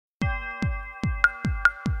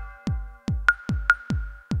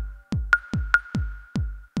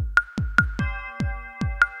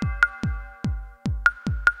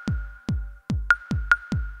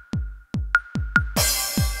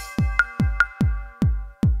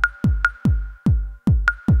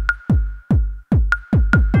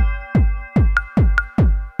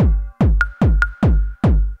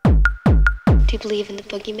Do you believe in the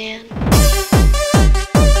boogeyman?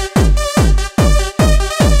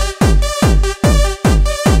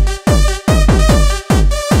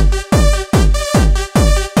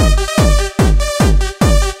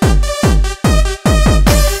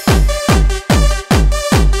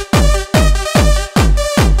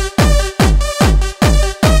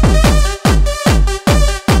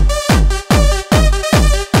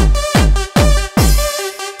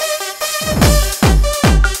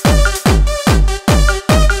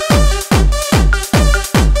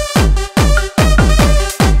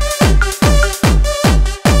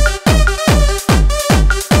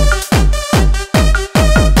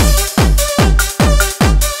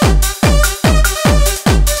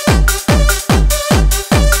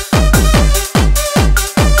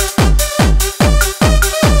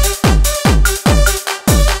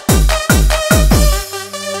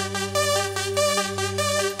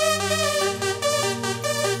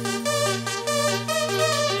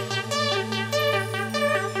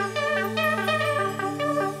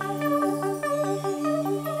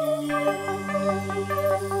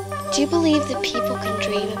 Do you believe that people can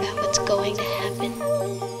dream about what's going to happen?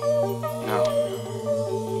 No.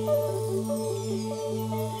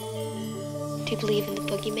 Do you believe in the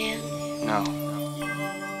boogeyman? No.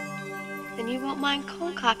 Then you won't mind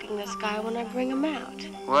cold-cocking this guy when I bring him out.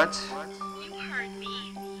 What? You heard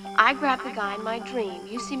me. I grab the guy in my dream.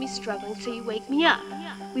 You see me struggling, so you wake me up.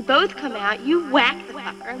 We both come out, you whack the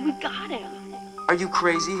fucker, and we got him. Are you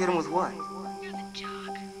crazy? Hit him with what? You're the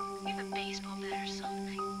jock. You have a baseball bat or something.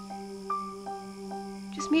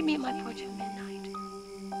 Just meet me at my porch at midnight.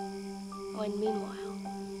 Oh, and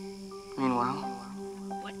meanwhile,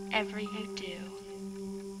 whatever you do,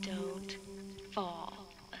 don't fall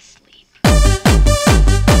asleep.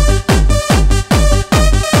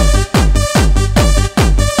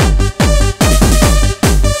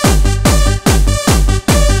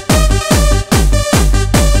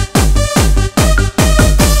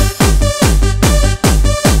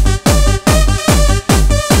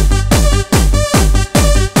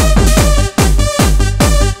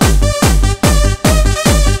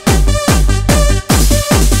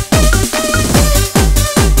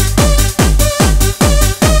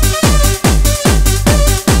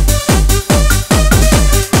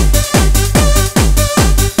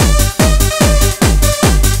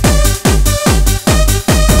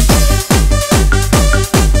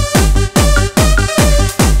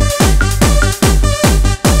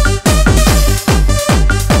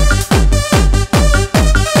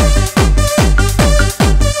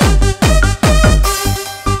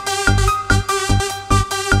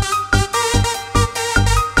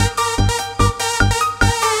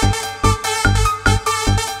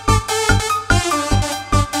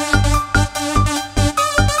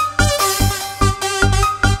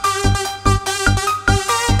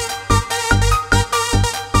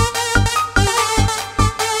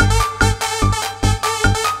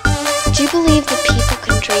 Do you believe that people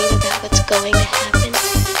can dream about what's going to happen?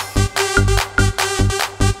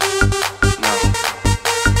 No.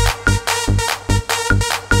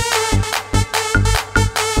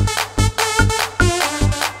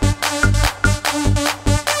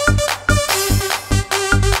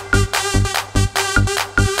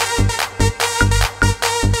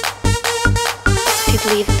 Do you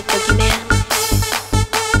believe in the boogeyman?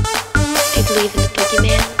 Do you believe in the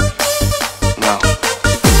boogeyman? No.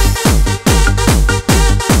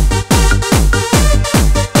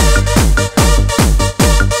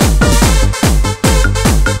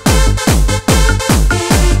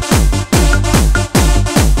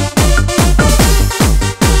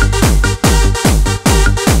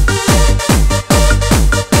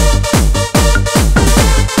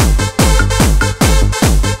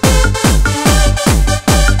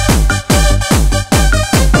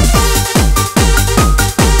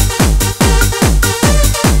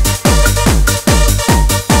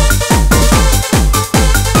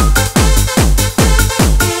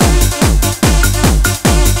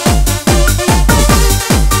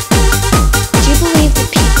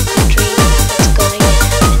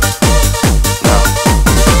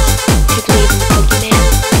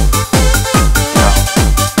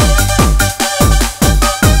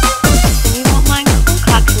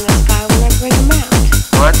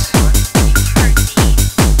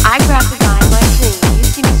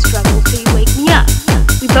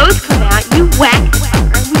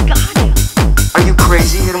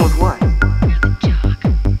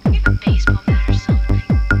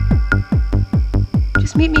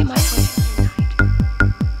 Just meet me at my porch tonight.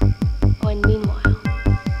 Oh, and meanwhile,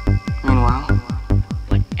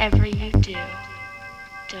 whatever you do,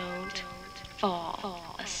 don't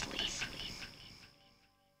fall asleep.